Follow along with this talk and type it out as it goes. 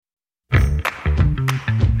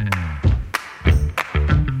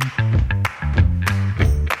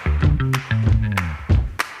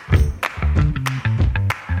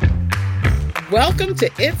Welcome to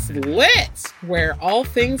It's Lit, where all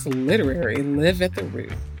things literary live at the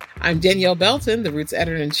root. I'm Danielle Belton, the Root's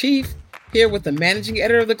editor-in-chief, here with the managing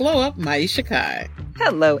editor of the Glow Up, Maisha Kai.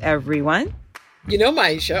 Hello, everyone. You know,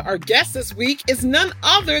 Maisha, our guest this week is none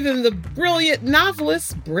other than the brilliant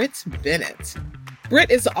novelist Brit Bennett. Brit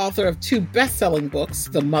is the author of two best-selling books,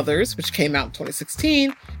 The Mothers, which came out in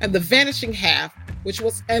 2016, and The Vanishing Half, which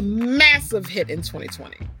was a massive hit in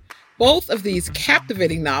 2020. Both of these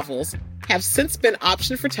captivating novels have since been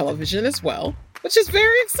optioned for television as well, which is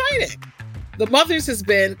very exciting. The Mothers has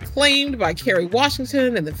been claimed by Kerry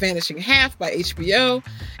Washington and The Vanishing Half by HBO,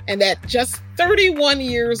 and at just 31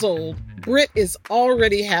 years old, Brit is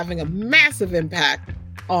already having a massive impact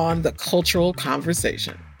on the cultural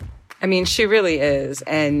conversation. I mean, she really is.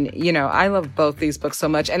 And, you know, I love both these books so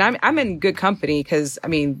much. And I'm in good company because, I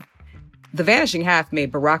mean, The Vanishing Half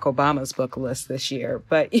made Barack Obama's book list this year.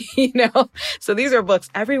 But, you know, so these are books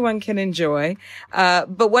everyone can enjoy.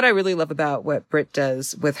 But what I really love about what Brit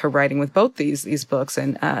does with her writing with both these books,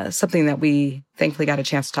 and something that we thankfully got a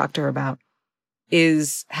chance to talk to her about,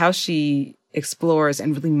 is how she explores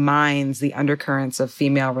and really mines the undercurrents of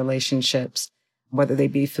female relationships, whether they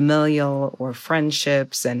be familial or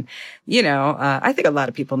friendships. And, you know, I think a lot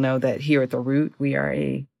of people know that here at The Root, we are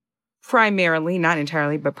a primarily, not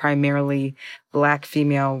entirely, but primarily Black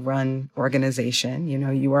female-run organization. You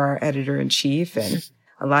know, you are our editor-in-chief, and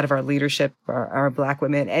a lot of our leadership are Black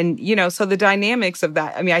women. And, you know, so the dynamics of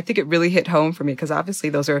that, I mean, I think it really hit home for me because obviously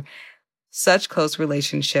those are such close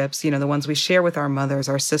relationships, you know, the ones we share with our mothers,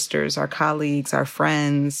 our sisters, our colleagues, our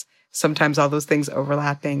friends, sometimes all those things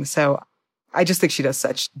overlapping. So I just think she does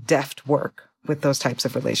such deft work with those types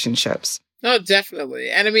of relationships. Oh, definitely.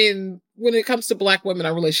 And I mean, when it comes to Black women,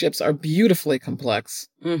 our relationships are beautifully complex,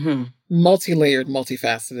 multi-layered,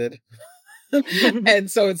 multifaceted. And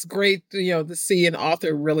so it's great, you know, to see an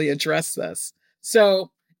author really address this. So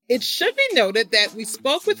it should be noted that we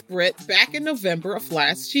spoke with Brit back in November of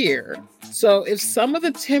last year. So if some of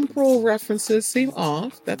the temporal references seem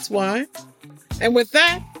off, that's why. And with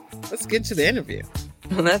that, let's get to the interview.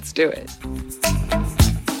 Let's do it.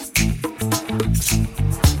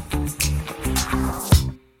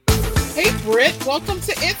 Hey, Brit, welcome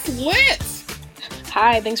to It's Lit.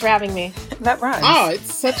 Hi, thanks for having me. That rhymes. Oh,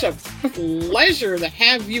 it's such a pleasure to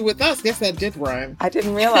have you with us. Guess that did rhyme. I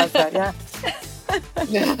didn't realize that, yeah.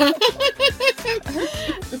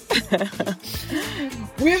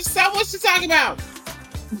 We have so much to talk about.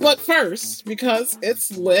 But first, because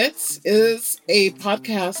It's Lit is a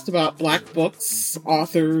podcast about Black books,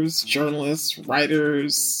 authors, journalists,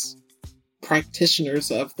 writers,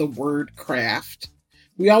 practitioners of the word craft,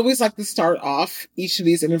 we always like to start off each of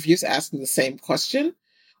these interviews asking the same question,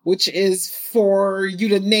 which is for you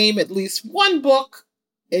to name at least one book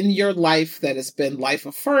in your life that has been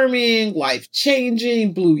life-affirming,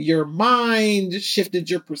 life-changing, blew your mind,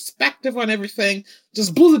 shifted your perspective on everything,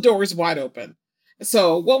 just blew the doors wide open.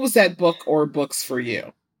 So what was that book or books for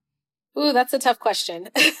you? Ooh, that's a tough question.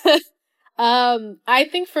 I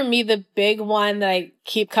think for me, the big one that I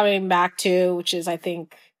keep coming back to, which is, I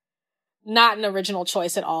think, not an original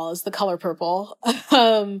choice at all, is The Color Purple.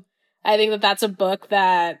 I think that that's a book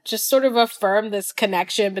that just sort of affirmed this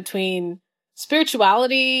connection between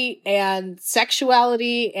spirituality and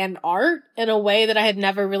sexuality and art in a way that I had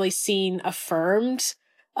never really seen affirmed,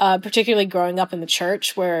 particularly growing up in the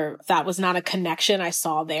church where that was not a connection I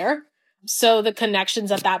saw there. So the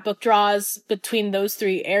connections that book draws between those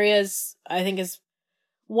three areas, I think, is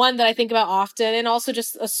one that I think about often, and also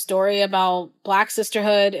just a story about Black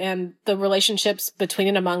sisterhood and the relationships between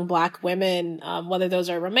and among Black women, whether those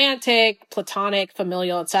are romantic, platonic,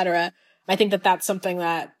 familial, etc. I think that that's something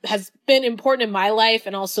that has been important in my life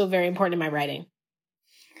and also very important in my writing.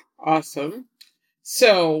 Awesome.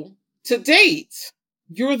 So, to date,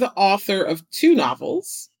 you're the author of two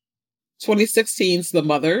novels, 2016's The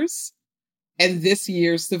Mothers and this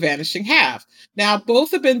year's The Vanishing Half. Now,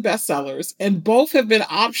 both have been bestsellers and both have been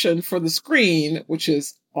optioned for the screen, which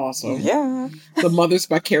is awesome. Yeah. The Mothers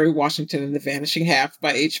by Kerry Washington and The Vanishing Half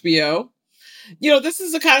by HBO. You know, this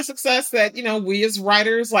is the kind of success that, you know, we as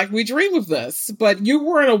writers, like, we dream of this. But you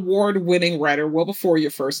were an award-winning writer well before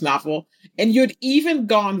your first novel, and you'd even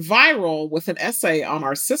gone viral with an essay on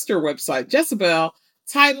our sister website, Jezebel,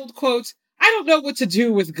 titled, quote, "I don't know what to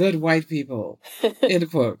do with good white people,"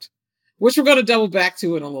 end quote, which we're going to double back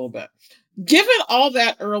to in a little bit. Given all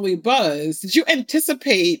that early buzz, did you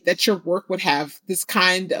anticipate that your work would have this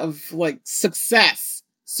kind of, like, success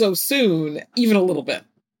so soon, even a little bit?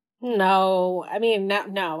 No, I mean,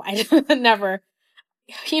 no, I never.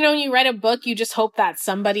 when you write a book, you just hope that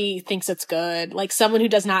somebody thinks it's good. Like someone who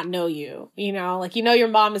does not know you, like, your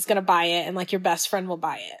mom is going to buy it and like your best friend will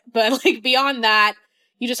buy it. But like beyond that,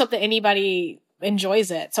 you just hope that anybody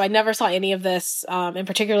enjoys it. So I never saw any of this. And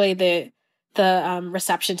particularly the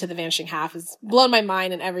reception to The Vanishing Half has blown my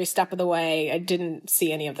mind in every step of the way. I didn't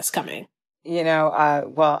see any of this coming.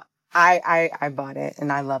 Well, I bought it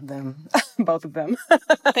and I love them, both of them.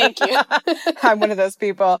 Thank you. I'm one of those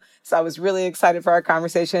people. So I was really excited for our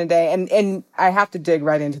conversation today. And I have to dig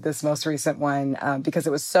right into this most recent one because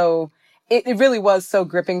it was it really was so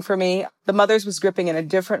gripping for me. The Mothers was gripping in a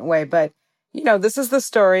different way. But, this is the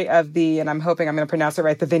story of and I'm hoping I'm going to pronounce it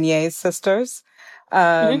right, the Vignes sisters,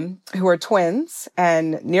 who are twins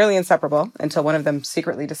and nearly inseparable until one of them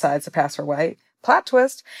secretly decides to pass for white. Plot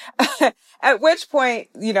twist. At which point,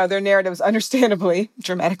 their narratives understandably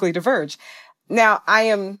dramatically diverge. Now, I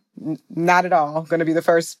am not at all going to be the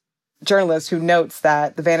first journalist who notes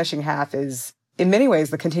that The Vanishing Half is in many ways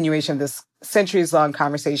the continuation of this centuries-long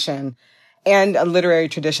conversation and a literary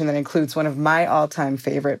tradition that includes one of my all-time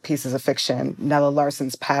favorite pieces of fiction, Nella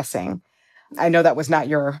Larsen's Passing. I know that was not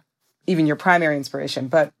even your primary inspiration,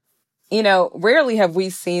 but rarely have we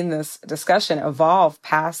seen this discussion evolve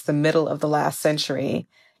past the middle of the last century,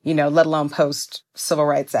 let alone post Civil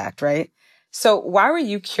Rights Act, right? So why were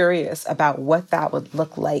you curious about what that would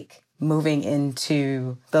look like moving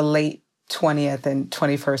into the late 20th and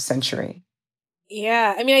 21st century?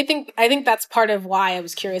 Yeah, I mean, I think that's part of why I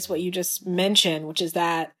was curious what you just mentioned, which is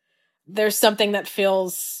that there's something that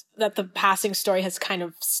feels that the passing story has kind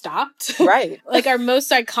of stopped. Right. Like our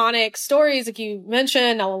most iconic stories, like you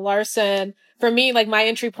mentioned, Nella Larsen. For me, like my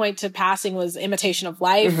entry point to passing was Imitation of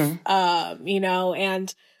Life,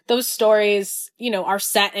 and those stories, are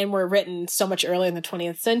set and were written so much earlier in the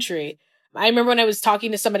 20th century. I remember when I was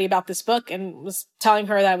talking to somebody about this book and was telling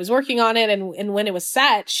her that I was working on it, and when it was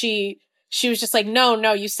set, she was just like,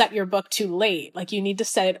 no, you set your book too late. Like you need to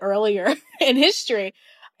set it earlier in history.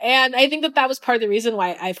 And I think that was part of the reason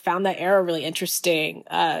why I found that era really interesting,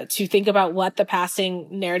 to think about what the passing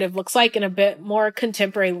narrative looks like in a bit more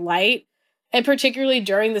contemporary light, and particularly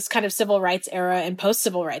during this kind of civil rights era and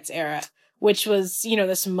post-civil rights era, which was,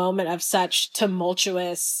 this moment of such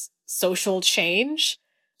tumultuous social change.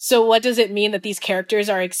 So what does it mean that these characters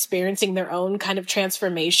are experiencing their own kind of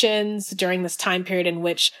transformations during this time period in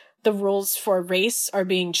which the rules for race are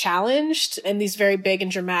being challenged in these very big and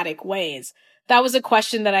dramatic ways? That was a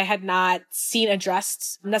question that I had not seen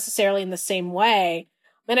addressed necessarily in the same way.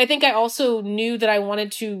 And I think I also knew that I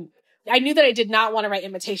knew that I did not want to write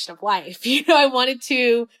Imitation of Life. I wanted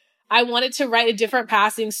to write a different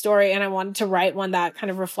passing story, and I wanted to write one that kind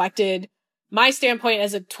of reflected my standpoint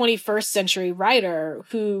as a 21st century writer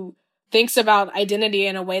who thinks about identity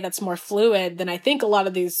in a way that's more fluid than I think a lot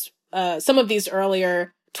of these, some of these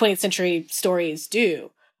earlier 20th century stories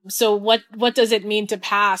do. So what does it mean to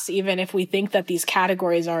pass, even if we think that these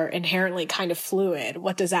categories are inherently kind of fluid?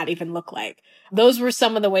 What does that even look like? Those were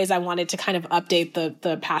some of the ways I wanted to kind of update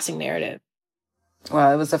the passing narrative.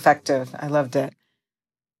 Well, it was effective. I loved it.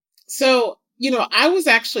 So, I was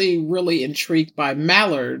actually really intrigued by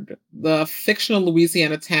Mallard, the fictional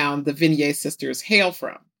Louisiana town the Vignes sisters hail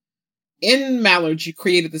from. In Mallard, you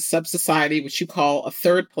created the sub-society, which you call a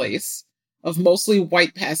third place, of mostly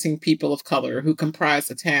white passing people of color who comprise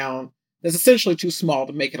a town that's essentially too small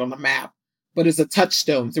to make it on the map, but is a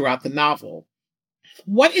touchstone throughout the novel.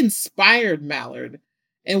 What inspired Mallard,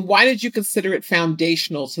 and why did you consider it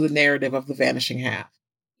foundational to the narrative of The Vanishing Half?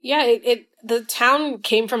 Yeah, the town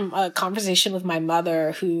came from a conversation with my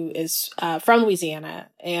mother, who is from Louisiana,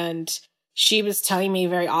 and she was telling me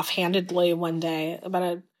very offhandedly one day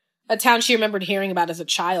about a town she remembered hearing about as a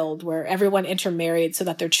child where everyone intermarried so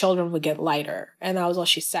that their children would get lighter. And that was all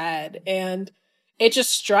she said. And it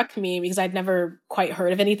just struck me because I'd never quite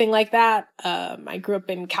heard of anything like that. I grew up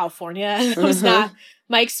in California. It was not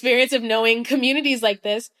my experience of knowing communities like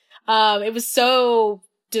this. It was so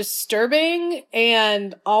disturbing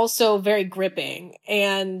and also very gripping.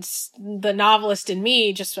 And the novelist in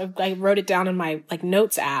me I wrote it down in my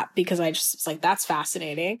notes app because I just was like, that's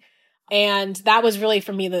fascinating. And that was really,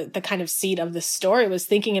 for me, the kind of seed of the story, was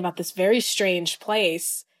thinking about this very strange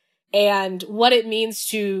place and what it means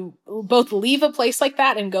to both leave a place like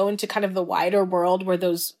that and go into kind of the wider world where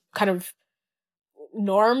those kind of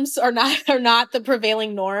norms are not the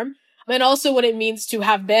prevailing norm. And also what it means to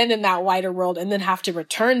have been in that wider world and then have to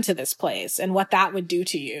return to this place and what that would do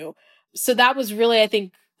to you. So that was really, I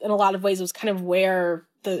think, in a lot of ways, it was kind of where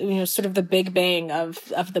sort of the big bang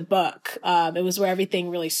of the book. It was where everything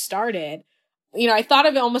really started. I thought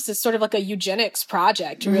of it almost as sort of like a eugenics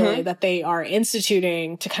project, really, that they are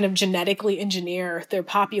instituting to kind of genetically engineer their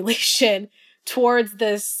population towards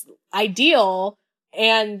this ideal.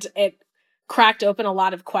 And it cracked open a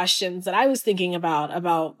lot of questions that I was thinking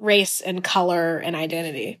about race and color and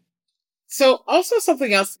identity. So also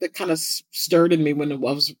something else that kind of stirred in me when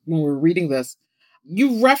we were reading this,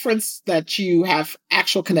 you referenced that you have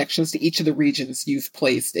actual connections to each of the regions you've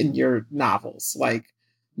placed in your novels, like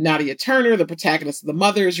Nadia Turner, the protagonist of The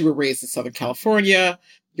Mothers. You were raised in Southern California.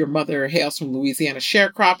 Your mother hails from Louisiana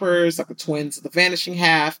sharecroppers, like the twins of The Vanishing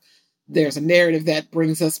Half. There's a narrative that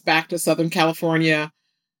brings us back to Southern California.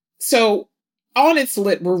 So on It's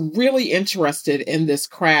Lit, we're really interested in this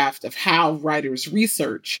craft of how writers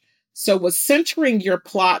research. So was centering your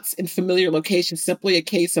plots in familiar locations simply a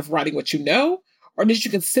case of writing what you know, or did you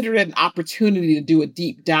consider it an opportunity to do a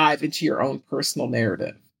deep dive into your own personal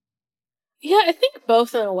narrative? Yeah, I think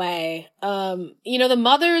both in a way. The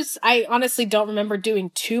Mothers, I honestly don't remember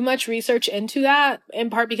doing too much research into that, in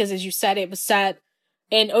part because, as you said, it was set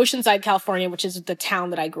in Oceanside, California, which is the town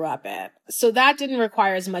that I grew up in. So that didn't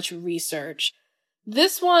require as much research.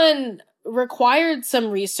 This one required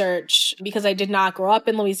some research because I did not grow up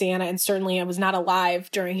in Louisiana, and certainly I was not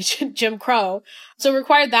alive during Jim Crow. So it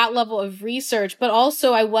required that level of research, but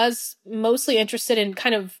also I was mostly interested in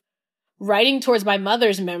kind of writing towards my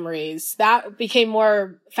mother's memories. That became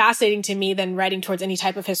more fascinating to me than writing towards any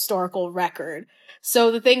type of historical record.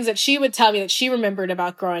 So the things that she would tell me that she remembered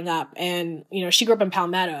about growing up, and, she grew up in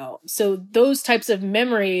Palmetto. So those types of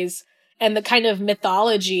memories and the kind of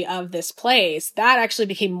mythology of this place, that actually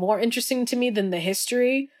became more interesting to me than the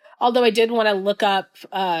history. Although I did want to look up,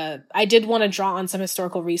 I did want to draw on some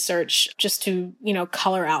historical research just to,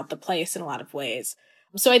 color out the place in a lot of ways.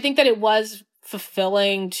 So I think that it was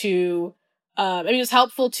fulfilling to, it was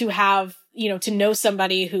helpful to have, to know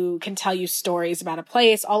somebody who can tell you stories about a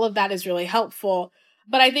place. All of that is really helpful.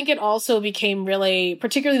 But I think it also became really,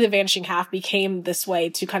 particularly The Vanishing Half, became this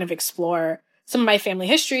way to kind of explore some of my family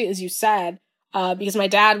history, as you said, because my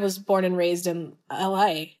dad was born and raised in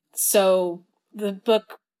LA. So the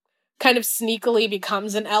book kind of sneakily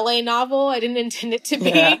becomes an LA novel. I didn't intend it to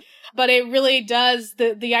be, but it really does.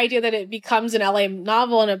 The idea that it becomes an LA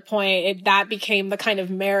novel at a point, that became the kind of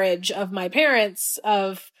marriage of my parents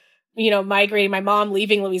of, migrating, my mom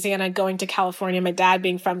leaving Louisiana, going to California, my dad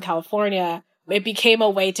being from California. It became a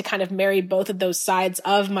way to kind of marry both of those sides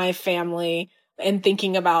of my family and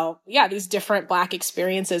thinking about, these different Black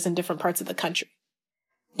experiences in different parts of the country.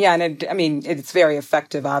 Yeah, and it's very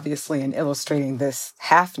effective, obviously, in illustrating this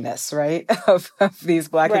halfness, right, of these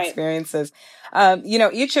Black experiences.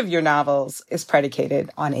 Each of your novels is predicated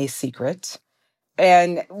on a secret.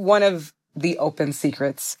 And one of the open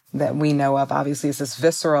secrets that we know of, obviously, is this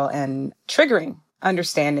visceral and triggering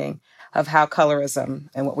understanding of how colorism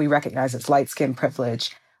and what we recognize as light skin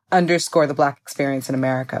privilege underscore the Black experience in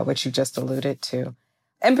America, which you just alluded to.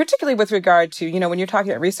 And particularly with regard to, when you're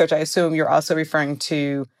talking about research, I assume you're also referring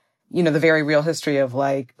to, the very real history of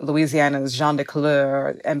like Louisiana's Jean de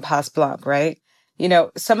Couleur and Passe Blanc, right?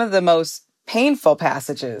 Some of the most painful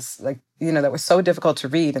passages, like, that were so difficult to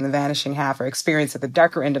read in The Vanishing Half, or experienced at the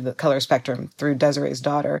darker end of the color spectrum through Desiree's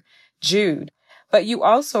daughter, Jude. But you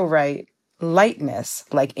also write, lightness,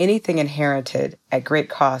 like anything inherited at great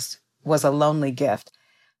cost, was a lonely gift.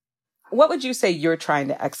 What would you say you're trying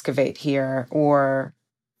to excavate here, or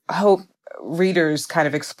hope readers kind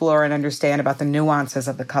of explore and understand about the nuances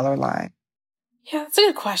of the color line? Yeah, that's a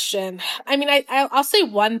good question. I'll say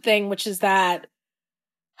one thing, which is that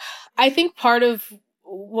I think part of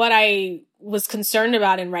what I was concerned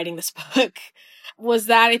about in writing this book was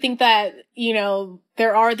that I think that,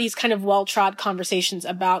 there are these kind of well-trod conversations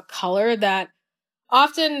about color that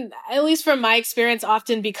often, at least from my experience,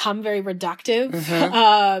 often become very reductive.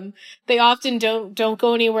 Mm-hmm. They often don't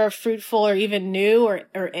go anywhere fruitful or even new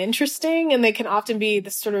or interesting. And they can often be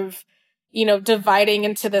this sort of, dividing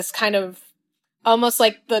into this kind of almost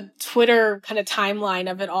like the Twitter kind of timeline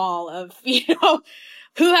of it all of,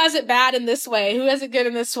 who has it bad in this way? Who has it good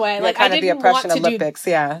in this way? Yeah, like kind of the oppression Olympics.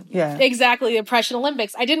 Yeah. Exactly. The oppression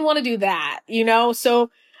Olympics. I didn't want to do that,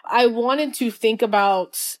 So I wanted to think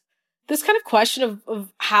about this kind of question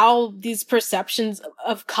of how these perceptions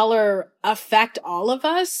of color affect all of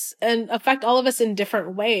us and affect all of us in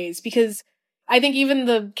different ways. Because I think even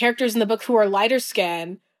the characters in the book who are lighter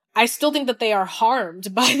skinned, I still think that they are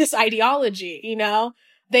harmed by this ideology,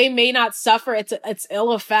 They may not suffer its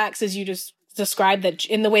ill effects, as you just described, that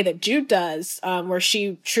in the way that Jude does, where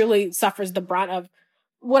she truly suffers the brunt of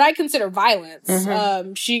what I consider violence.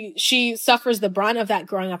 Mm-hmm. She suffers the brunt of that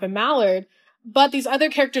growing up in Mallard. but these other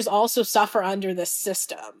characters also suffer under this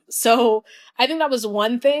system. So I think that was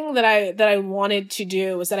one thing that I wanted to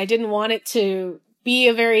do, was that I didn't want it to be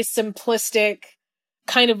a very simplistic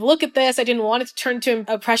kind of look at this. I didn't want it to turn to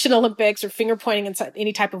oppression Olympics or finger pointing in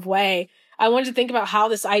any type of way. I wanted to think about how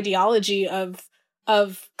this ideology of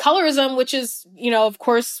colorism, which is, of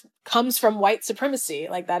course, comes from white supremacy.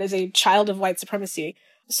 Like, that is a child of white supremacy.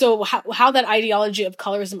 So how that ideology of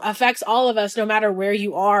colorism affects all of us, no matter where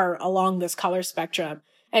you are along this color spectrum.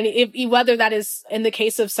 And whether that is in the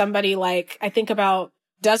case of somebody like, I think about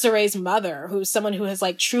Desiree's mother, who's someone who has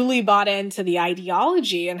like truly bought into the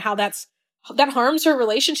ideology, and how that harms her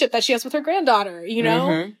relationship that she has with her granddaughter,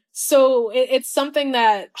 Mm-hmm. So it's something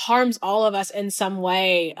that harms all of us in some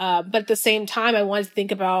way. But at the same time, I wanted to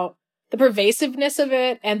think about the pervasiveness of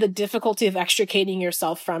it and the difficulty of extricating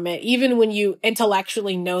yourself from it, even when you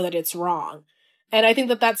intellectually know that it's wrong. And I think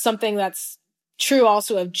that that's something that's true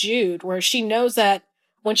also of Jude, where she knows that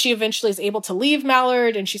when she eventually is able to leave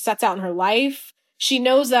Mallard and she sets out in her life, she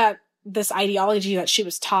knows that this ideology that she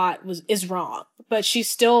was taught is wrong, but she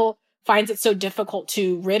still finds it so difficult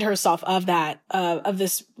to rid herself of that, of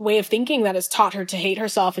this way of thinking that has taught her to hate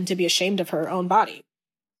herself and to be ashamed of her own body.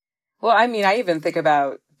 Well, I mean, I even think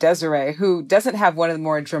about Desiree, who doesn't have one of the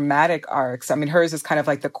more dramatic arcs. I mean, hers is kind of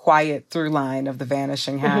like the quiet through line of the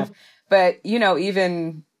vanishing half. Mm-hmm. But,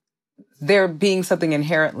 even there being something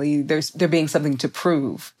inherently, there being something to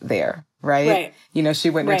prove there, right? She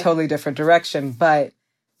went in a totally different direction, but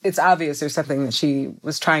it's obvious there's something that she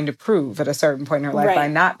was trying to prove at a certain point in her life by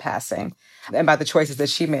not passing and by the choices that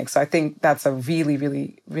she makes. So I think that's a really,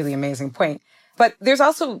 really, really amazing point. But there's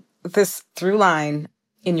also this through line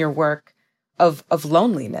in your work of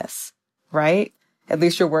loneliness, right? At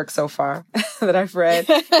least your work so far that I've read.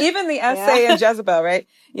 Even the essay in Jezebel, right?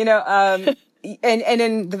 And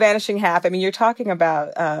in The Vanishing Half, I mean, you're talking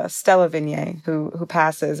about Stella Vignier, who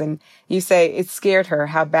passes, and you say it scared her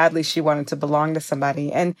how badly she wanted to belong to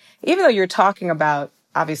somebody. And even though you're talking about,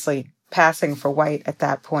 obviously, passing for white at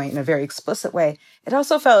that point in a very explicit way, it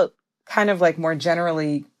also felt kind of like more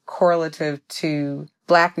generally correlative to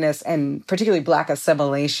Blackness and particularly Black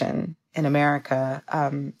assimilation in America.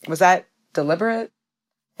 Was that deliberate?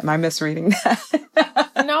 Am I misreading that?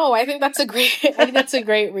 No, I think that's a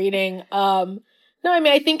great reading. No, I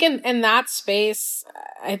mean, I think in that space,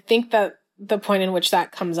 I think that the point in which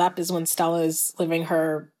that comes up is when Stella is living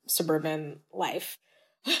her suburban life.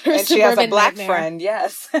 And she has a Black friend,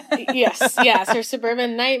 yes. yes, her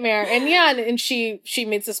suburban nightmare. And she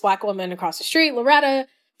meets this Black woman across the street, Loretta.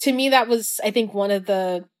 To me, that was, I think, one of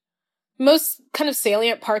the most kind of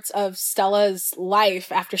salient parts of Stella's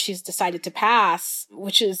life after she's decided to pass,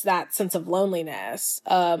 which is that sense of loneliness.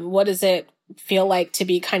 What does it feel like to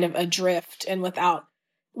be kind of adrift and without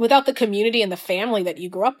the community and the family that you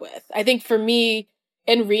grew up with? I think for me,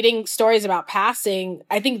 in reading stories about passing,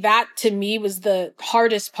 I think that to me was the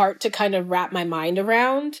hardest part to kind of wrap my mind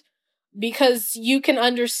around, because you can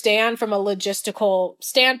understand from a logistical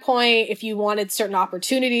standpoint, if you wanted certain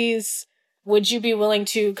opportunities, would you be willing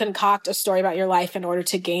to concoct a story about your life in order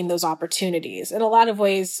to gain those opportunities? In a lot of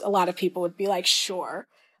ways, a lot of people would be like, sure.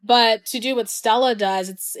 But to do what Stella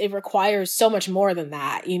does, it requires so much more than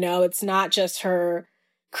that. It's not just her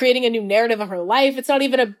creating a new narrative of her life. It's not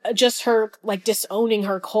even just her like disowning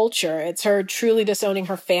her culture. It's her truly disowning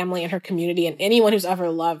her family and her community and anyone who's ever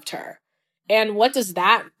loved her. And what does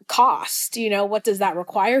that cost? What does that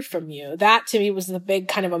require from you? That to me was the big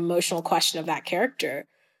kind of emotional question of that character.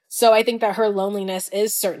 So I think that her loneliness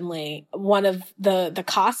is certainly one of the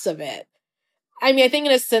costs of it. I mean, I think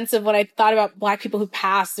in a sense of when I thought about Black people who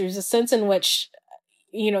pass, there's a sense in which,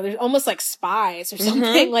 they're almost like spies or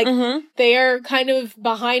something. They are kind of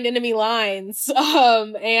behind enemy lines.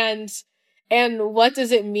 And what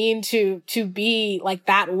does it mean to be like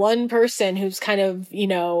that one person who's kind of,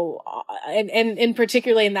 and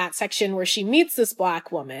particularly in that section where she meets this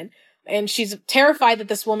Black woman, and she's terrified that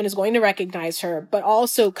this woman is going to recognize her, but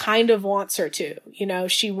also kind of wants her to.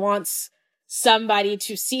 She wants somebody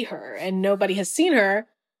to see her, and nobody has seen her.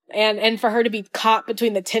 And for her to be caught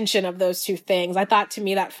between the tension of those two things, I thought to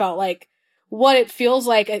me that felt like what it feels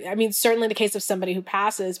like. I mean, certainly the case of somebody who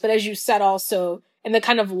passes, but as you said, also in the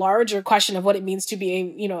kind of larger question of what it means to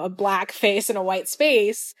be a Black face in a white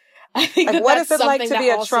space. I think like, what is it like to be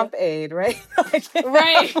a Trump aide, right?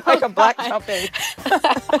 Right. Like a Black Trump aide.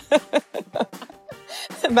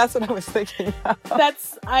 That's what I was thinking of.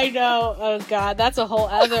 I know. Oh God, that's a whole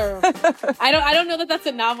other. I don't know that that's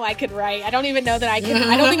a novel I could write. I don't even know that I can.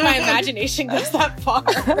 I don't think my imagination goes that far.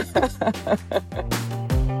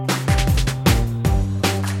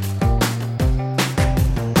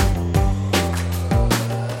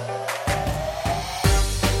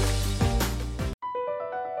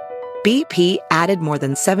 BP added more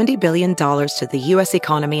than $70 billion to the U.S.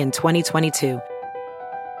 economy in 2022.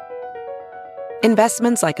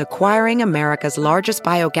 Investments like acquiring America's largest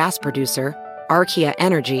biogas producer, Archaea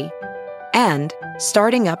Energy, and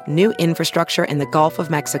starting up new infrastructure in the Gulf of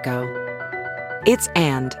Mexico. It's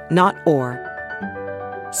and, not or.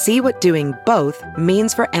 See what doing both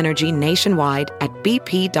means for energy nationwide at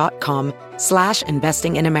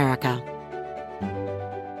bp.com/investing in America.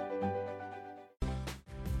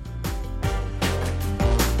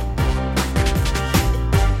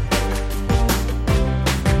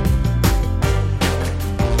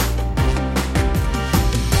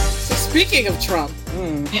 Speaking of Trump,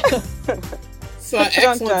 so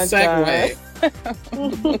excellent segue.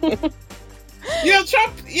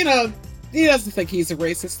 Trump, he doesn't think he's a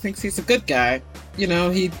racist, thinks he's a good guy.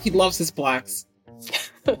 He loves his blacks.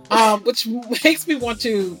 Which makes me want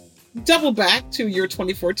to double back to your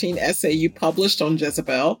 2014 essay you published on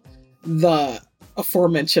Jezebel, the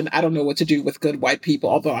aforementioned I don't know what to do with good white people,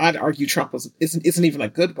 although I'd argue Trump isn't even a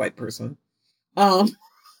good white person.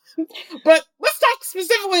 But let's talk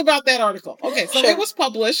specifically about that article. Okay, so It was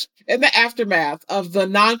published in the aftermath of the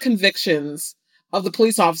non-convictions of the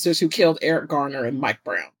police officers who killed Eric Garner and Mike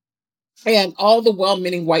Brown. And all the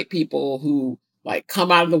well-meaning white people who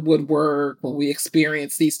come out of the woodwork when we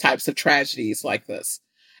experience these types of tragedies like this.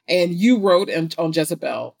 And you wrote on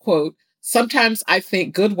Jezebel, quote, "Sometimes I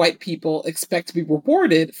think good white people expect to be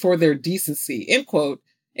rewarded for their decency," end quote.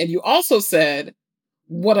 And you also said,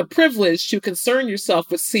 "What a privilege to concern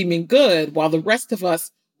yourself with seeming good while the rest of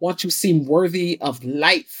us want to seem worthy of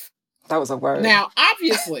life." That was a word. Now,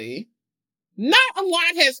 obviously, not a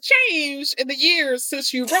lot has changed in the years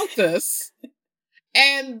since you wrote this.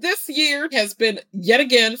 And this year has been yet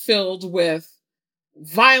again filled with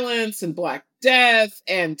violence and Black death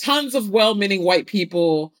and tons of well-meaning white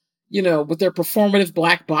people, with their performative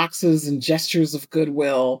black boxes and gestures of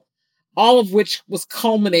goodwill. All of which was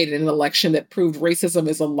culminated in an election that proved racism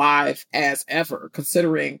is alive as ever,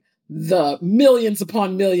 considering the millions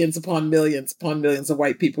upon millions upon millions upon millions of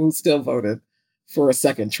white people who still voted for a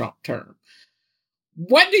second Trump term.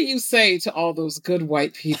 What do you say to all those good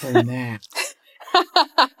white people now?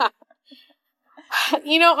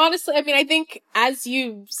 Honestly, I think as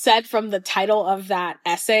you said from the title of that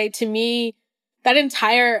essay, to me, that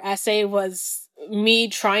entire essay was me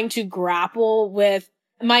trying to grapple with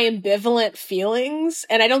my ambivalent feelings.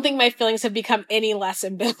 And I don't think my feelings have become any less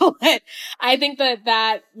ambivalent. I think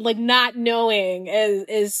that not knowing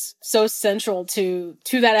is so central to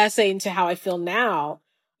that essay and to how I feel now.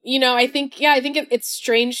 I think it's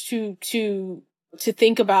strange to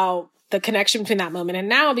think about the connection between that moment and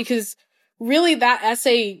now, because really that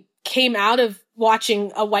essay came out of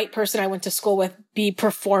watching a white person I went to school with be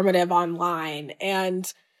performative online.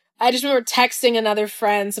 And I just remember texting another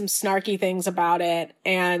friend some snarky things about it,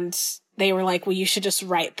 and they were like, well, you should just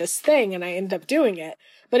write this thing. And I ended up doing it.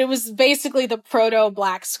 But it was basically the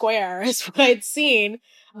proto-black square is what I'd seen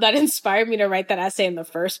that inspired me to write that essay in the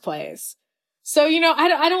first place. So,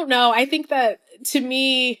 I don't know. I think that to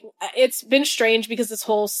me, it's been strange because this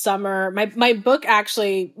whole summer, my book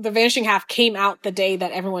actually, The Vanishing Half, came out the day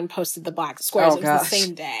that everyone posted the black squares. It was the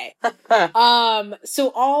same day.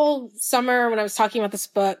 So all summer when I was talking about this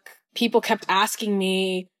book, people kept asking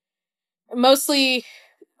me, mostly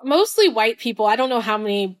white people. I don't know how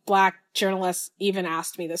many Black journalists even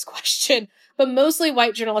asked me this question, but mostly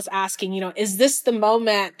white journalists asking, is this the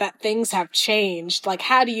moment that things have changed?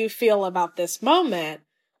 How do you feel about this moment?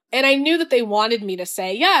 And I knew that they wanted me to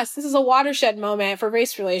say, yes, this is a watershed moment for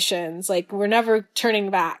race relations. We're never turning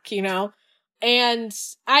back, And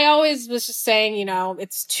I always was just saying,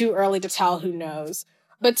 it's too early to tell, who knows?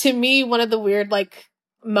 But to me, one of the weird,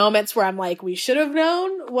 moments where I'm like, we should have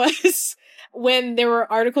known was when there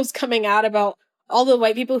were articles coming out about all the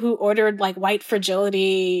white people who ordered white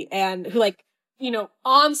fragility and who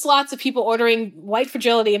onslaughts of people ordering white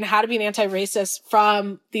fragility and how to be an anti-racist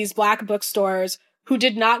from these Black bookstores who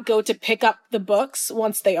did not go to pick up the books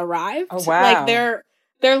once they arrived. Oh, wow.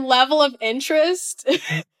 Their level of interest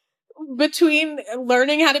between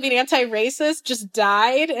learning how to be an anti-racist just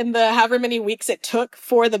died in the however many weeks it took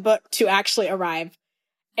for the book to actually arrive.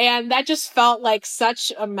 And that just felt like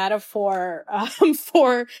such a metaphor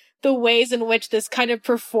for the ways in which this kind of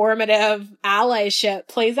performative allyship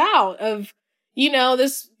plays out of,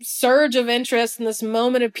 this surge of interest and this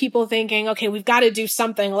moment of people thinking, okay, we've got to do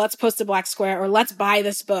something. Let's post a Black square or let's buy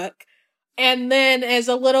this book. And then as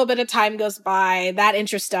a little bit of time goes by, that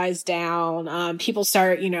interest dies down. People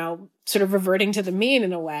start, sort of reverting to the mean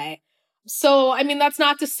in a way. So, that's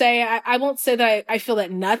not to say, I won't say that I feel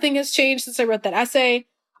that nothing has changed since I wrote that essay.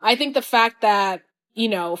 I think the fact that you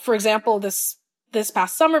know, for example, this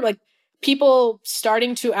past summer, like people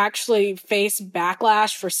starting to actually face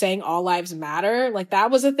backlash for saying all lives matter. Like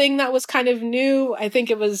that was a thing that was kind of new. I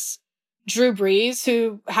think it was Drew Brees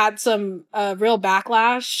who had some real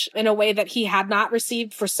backlash in a way that he had not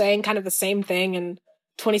received for saying kind of the same thing in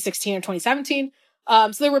 2016 or 2017.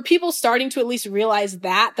 So there were people starting to at least realize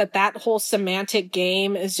that whole semantic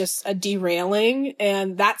game is just a derailing.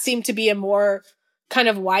 And that seemed to be a more kind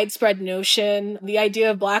of widespread notion. The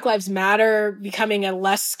idea of Black Lives Matter becoming a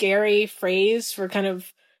less scary phrase for kind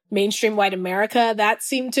of mainstream white America, that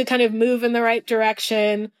seemed to kind of move in the right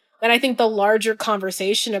direction. And I think the larger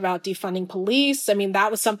conversation about defunding police, I mean,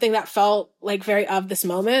 that was something that felt like very of this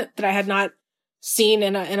moment that I had not seen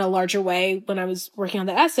in a larger way when I was working on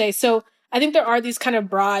the essay. So I think there are these kind of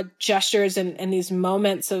broad gestures and these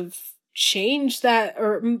moments of change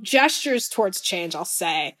or gestures towards change, I'll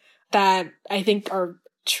say, that I think are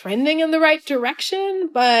trending in the right direction.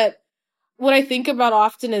 But what I think about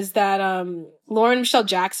often is that Lauren Michelle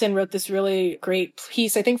Jackson wrote this really great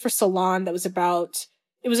piece, I think for Salon, that was about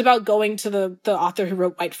going to the author who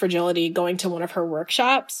wrote White Fragility, going to one of her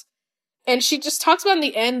workshops. And she just talks about in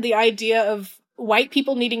the end the idea of white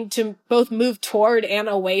people needing to both move toward and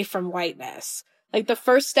away from whiteness. Like the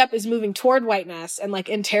first step is moving toward whiteness and like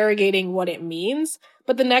interrogating what it means.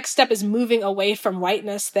 But the next step is moving away from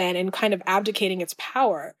whiteness then and kind of abdicating its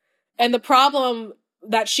power. And the problem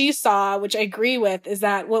that she saw, which I agree with, is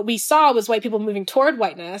that what we saw was white people moving toward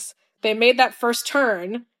whiteness. They made that first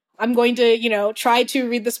turn. I'm going to, you know, try to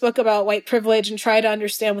read this book about white privilege and try to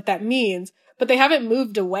understand what that means. But they haven't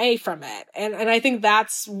moved away from it. And I think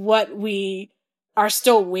that's what we are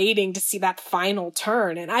still waiting to see, that final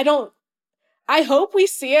turn. And I hope we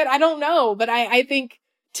see it. I don't know. But I think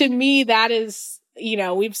to me, that is, you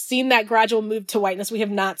know, we've seen that gradual move to whiteness. We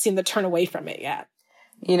have not seen the turn away from it yet.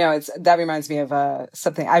 You know, that reminds me of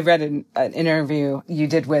something I read in an interview you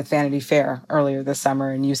did with Vanity Fair earlier this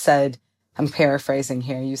summer. And you said, I'm paraphrasing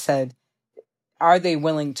here, you said, are they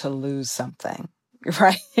willing to lose something?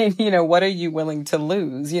 Right? You know, what are you willing to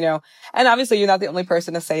lose? You know, and obviously you're not the only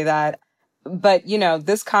person to say that. But, you know,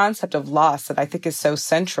 this concept of loss that I think is so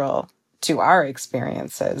central to our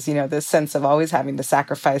experiences, you know, this sense of always having to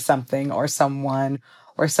sacrifice something or someone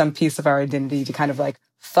or some piece of our identity to kind of like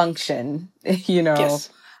function, you know, yes.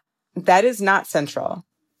 That is not central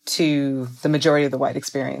to the majority of the white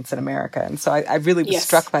experience in America. And so I really was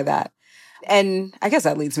struck by that. And I guess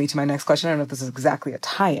that leads me to my next question. I don't know if this is exactly a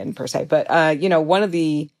tie-in per se, but, you know, one of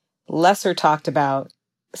the lesser talked about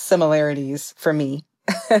similarities for me,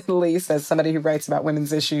 at least as somebody who writes about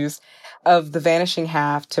women's issues, of The Vanishing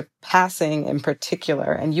Half to Passing in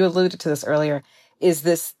particular, and you alluded to this earlier, is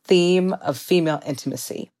this theme of female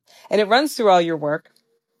intimacy. And it runs through all your work.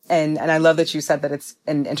 And I love that you said that it's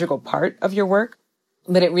an integral part of your work.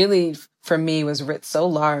 But it really, for me, was writ so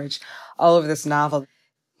large all over this novel.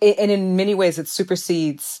 And in many ways, it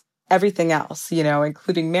supersedes everything else, you know,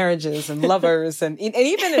 including marriages and lovers and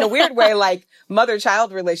even in a weird way, like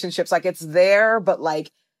mother-child relationships, like it's there, but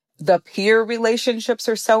like the peer relationships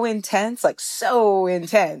are so intense,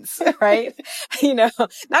 right? You know,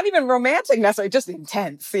 not even romantic necessarily, just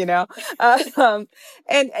intense, you know? And,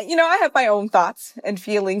 you know, I have my own thoughts and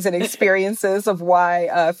feelings and experiences of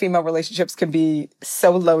why female relationships can be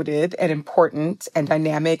so loaded and important and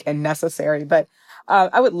dynamic and necessary. But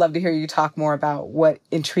I would love to hear you talk more about what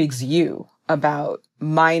intrigues you about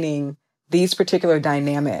mining these particular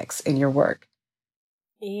dynamics in your work.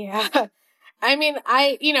 Yeah. I mean,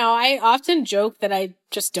 I often joke that I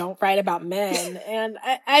just don't write about men. And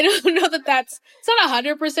I don't know that it's not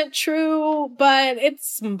 100% true, but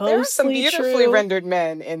it's mostly true. There are some beautifully rendered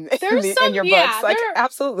men in your books. Like,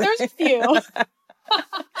 absolutely. There's a few.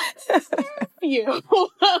 You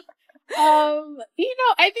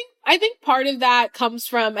know, I think part of that comes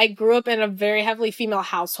from, I grew up in a very heavily female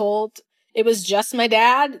household. It was just my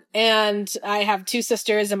dad, and I have two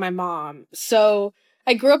sisters and my mom. So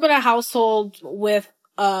I grew up in a household with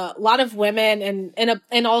a lot of women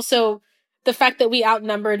and also the fact that we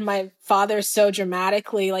outnumbered my father so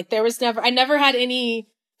dramatically. Like I never had any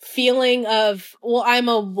feeling of, well, I'm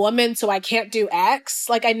a woman, so I can't do X.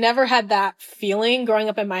 Like I never had that feeling growing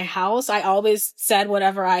up in my house. I always said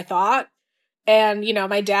whatever I thought. And, you know,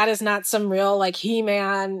 my dad is not some real like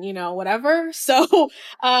He-Man, you know, whatever. So,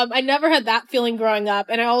 I never had that feeling growing up.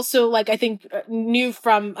 And I also I think knew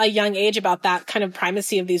from a young age about that kind of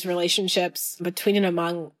primacy of these relationships between and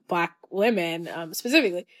among Black women,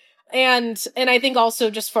 specifically. And I think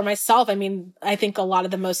also just for myself, I mean, I think a lot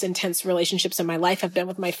of the most intense relationships in my life have been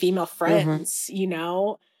with my female friends, you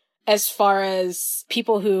know, as far as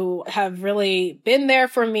people who have really been there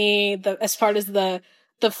for me, as far as the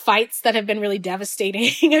fights that have been really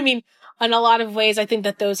devastating. I mean, in a lot of ways, I think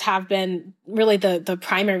that those have been really the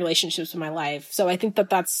primary relationships in my life. So I think that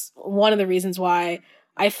that's one of the reasons why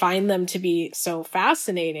I find them to be so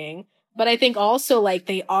fascinating. But I think also like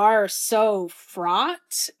they are so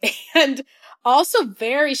fraught and also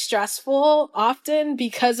very stressful often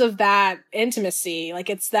because of that intimacy. Like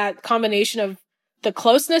it's that combination of the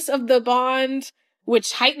closeness of the bond,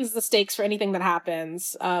 which heightens the stakes for anything that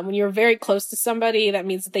happens. When you're very close to somebody, that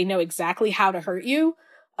means that they know exactly how to hurt you.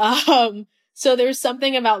 So there's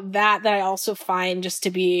something about that I also find just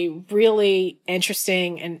to be really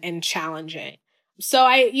interesting and challenging. So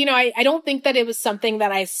I don't think that it was something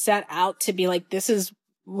that I set out to be like, this is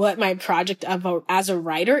what my project as a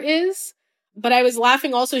writer is. But I was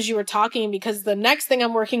laughing also as you were talking because the next thing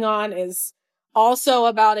I'm working on is also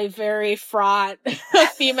about a very fraught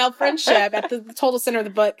female friendship at the total center of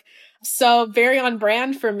the book. So very on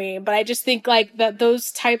brand for me. But I just think like that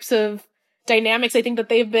those types of dynamics, I think that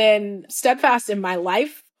they've been steadfast in my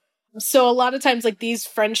life. So a lot of times like these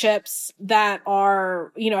friendships that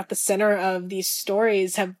are, at the center of these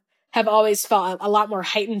stories have always felt a lot more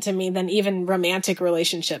heightened to me than even romantic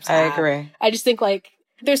relationships have. I agree. I just think like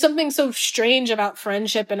there's something so strange about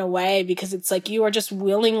friendship in a way because it's like you are just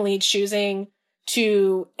willingly choosing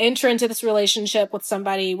to enter into this relationship with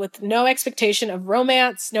somebody with no expectation of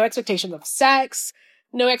romance, no expectation of sex,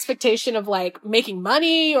 no expectation of like making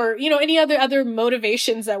money or, any other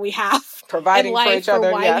motivations that we have. Providing for each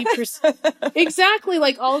other. Yeah. Exactly.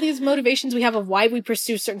 Like all these motivations we have of why we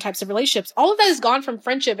pursue certain types of relationships. All of that is gone from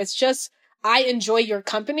friendship. It's just, I enjoy your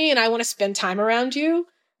company and I want to spend time around you.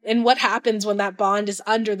 And what happens when that bond is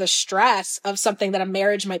under the stress of something that a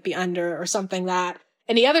marriage might be under or something that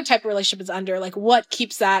any other type of relationship is under, like what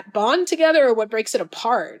keeps that bond together or what breaks it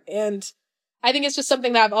apart? And I think it's just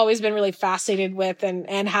something that I've always been really fascinated with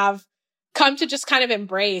and have come to just kind of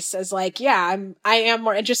embrace as like, yeah, I am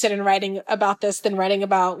more interested in writing about this than writing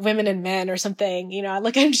about women and men or something,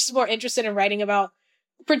 like I'm just more interested in writing about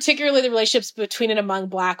particularly the relationships between and among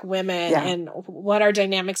Black women and what our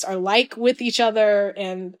dynamics are like with each other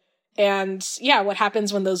and what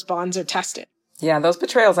happens when those bonds are tested. Yeah, those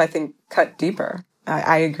betrayals, I think, cut deeper.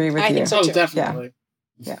 I agree with you. I think so too. Oh, definitely.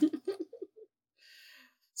 Yeah.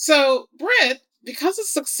 So, Brit, because of the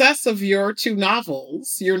success of your 2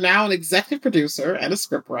 novels, you're now an executive producer and a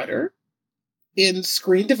scriptwriter in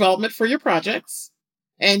screen development for your projects.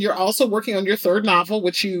 And you're also working on your 3rd novel,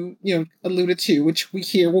 which you alluded to, which we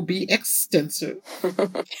hear will be extensive.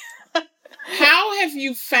 How have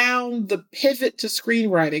you found the pivot to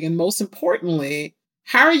screenwriting? And most importantly,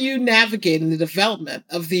 how are you navigating the development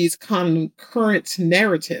of these concurrent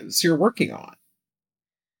narratives you're working on?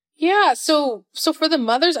 Yeah, so for The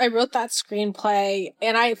Mothers, I wrote that screenplay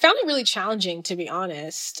and I found it really challenging, to be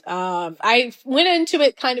honest. I went into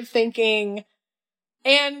it kind of thinking,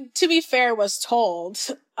 and to be fair, was told,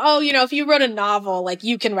 if you wrote a novel, like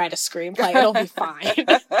you can write a screenplay, it'll be fine.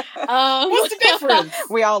 What's the difference?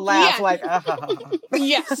 We all laugh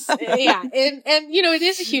Yes. Yeah. And, it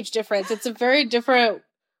is a huge difference. It's a very different,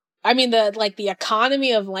 the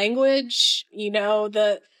economy of language,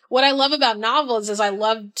 what I love about novels is I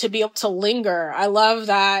love to be able to linger. I love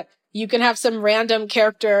that you can have some random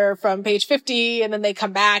character from page 50 and then they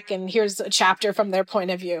come back and here's a chapter from their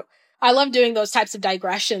point of view. I love doing those types of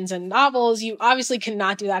digressions in novels. You obviously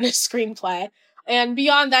cannot do that in a screenplay. And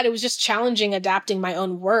beyond that, it was just challenging adapting my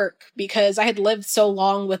own work because I had lived so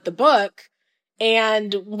long with the book.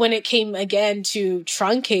 And when it came again to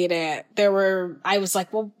truncate it, I was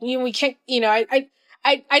like, well, we can't,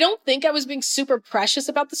 I don't think I was being super precious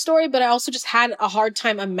about the story, but I also just had a hard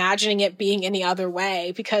time imagining it being any other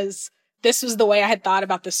way because this was the way I had thought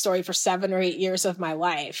about this story for 7 or 8 years of my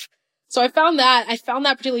life. So I found that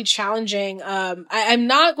particularly challenging. I'm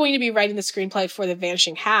not going to be writing the screenplay for The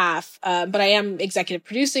Vanishing Half, but I am executive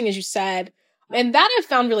producing, as you said. And that I've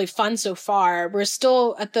found really fun so far. We're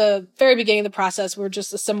still at the very beginning of the process. We're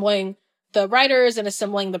just assembling the writers and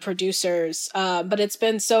assembling the producers. But it's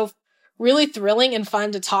been so really thrilling and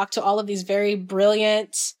fun to talk to all these very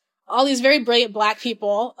brilliant Black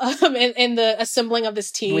people in the assembling of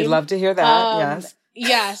this team. We'd love to hear that. Yes.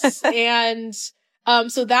 Yes. And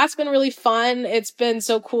so that's been really fun. It's been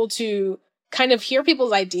so cool to kind of hear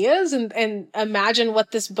people's ideas and imagine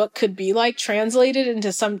what this book could be like translated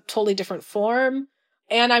into some totally different form.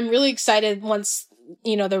 And I'm really excited once,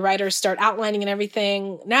 the writers start outlining and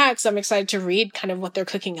everything next, I'm excited to read kind of what they're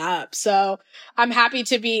cooking up. So I'm happy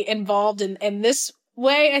to be involved in this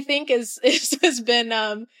way. I think has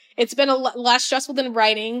been, it's been less stressful than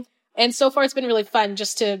writing. And so far it's been really fun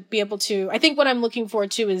just to be able to, I think what I'm looking forward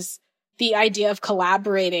to is the idea of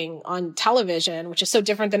collaborating on television, which is so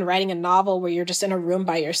different than writing a novel where you're just in a room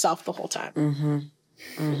by yourself the whole time. Mm-hmm.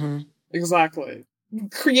 Mm-hmm. Exactly.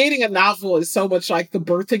 Creating a novel is so much like the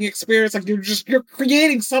birthing experience. Like you're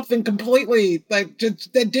creating something completely like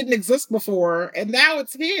that didn't exist before, and now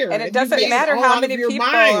it's here. And it doesn't matter how many people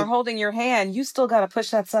are holding your hand. You still got to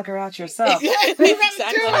push that sucker out yourself. Yeah, you gotta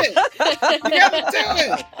do it. You gotta do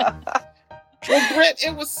it. Well, Brit,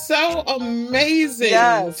 it was so amazing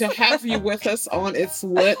to have you with us on It's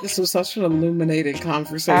Lit. This was such an illuminating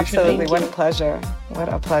conversation. Absolutely. What a pleasure. What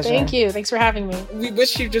a pleasure. Thank you. Thanks for having me. We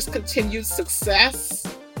wish you just continued success.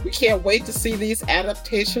 We can't wait to see these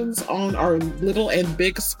adaptations on our little and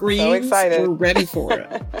big screens. So excited. We're ready for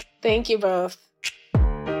it. Thank you both.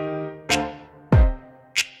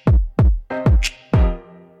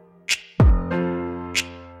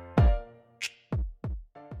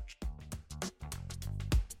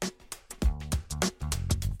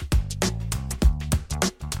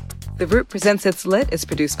 The Root Presents It's Lit is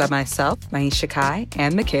produced by myself, Maisha Kai,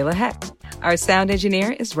 and Michaela Heck. Our sound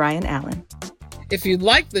engineer is Ryan Allen. If you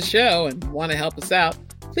like the show and want to help us out,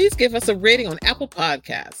 please give us a rating on Apple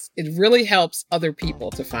Podcasts. It really helps other people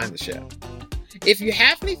to find the show. If you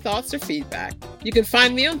have any thoughts or feedback, you can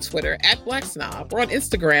find me on Twitter @BlackSnob or on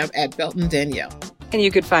Instagram @BeltonDanielle. And you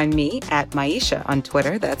could find me at Maisha on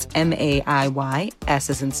Twitter. That's MAIY, S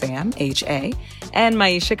as in Sam, HA, and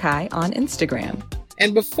Maisha Kai on Instagram.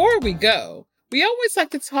 And before we go, we always like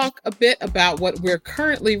to talk a bit about what we're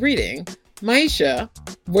currently reading. Maisha,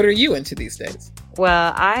 what are you into these days?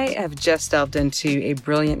 Well, I have just delved into a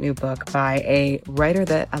brilliant new book by a writer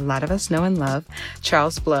that a lot of us know and love,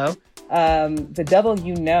 Charles Blow. The Devil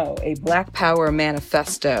You Know, a Black Power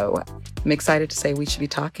Manifesto. I'm excited to say we should be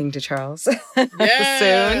talking to Charles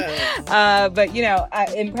soon. But,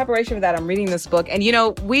 in preparation for that, I'm reading this book. And,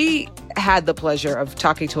 we had the pleasure of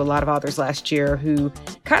talking to a lot of authors last year who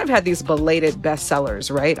kind of had these belated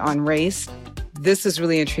bestsellers, right, on race. This is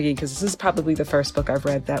really intriguing because this is probably the first book I've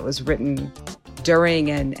read that was written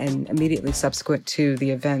during and immediately subsequent to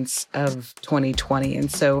the events of 2020.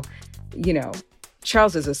 And so,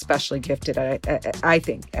 Charles is especially gifted, I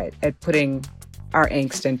think, at putting our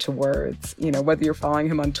angst into words. Whether you're following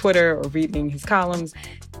him on Twitter or reading his columns,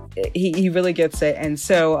 he really gets it. And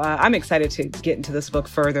so I'm excited to get into this book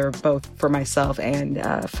further, both for myself and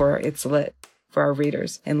for It's Lit, for our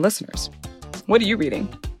readers and listeners. What are you reading?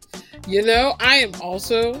 I am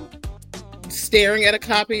also staring at a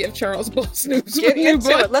copy of Charles Blow's new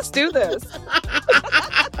book. Let's do this.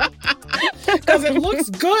 Because it looks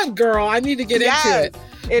good, girl. I need to get into it.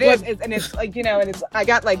 It's like, I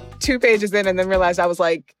got like 2 pages in and then realized I was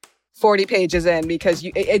like 40 pages in because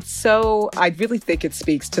it's so, I really think it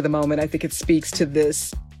speaks to the moment. I think it speaks to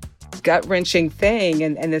this gut-wrenching thing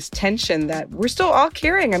and this tension that we're still all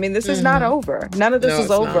carrying. I mean, this is not over. None of this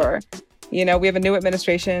is over. Not. We have a new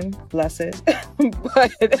administration, bless it,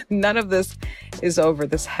 but none of this is over,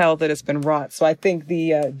 this hell that has been wrought. So I think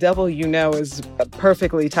the Devil You Know is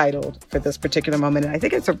perfectly titled for this particular moment. And I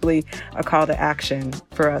think it's really a call to action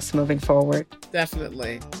for us moving forward.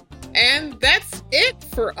 Definitely. And that's it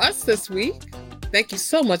for us this week. Thank you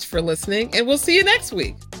so much for listening, and we'll see you next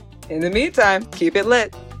week. In the meantime, keep it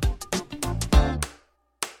lit.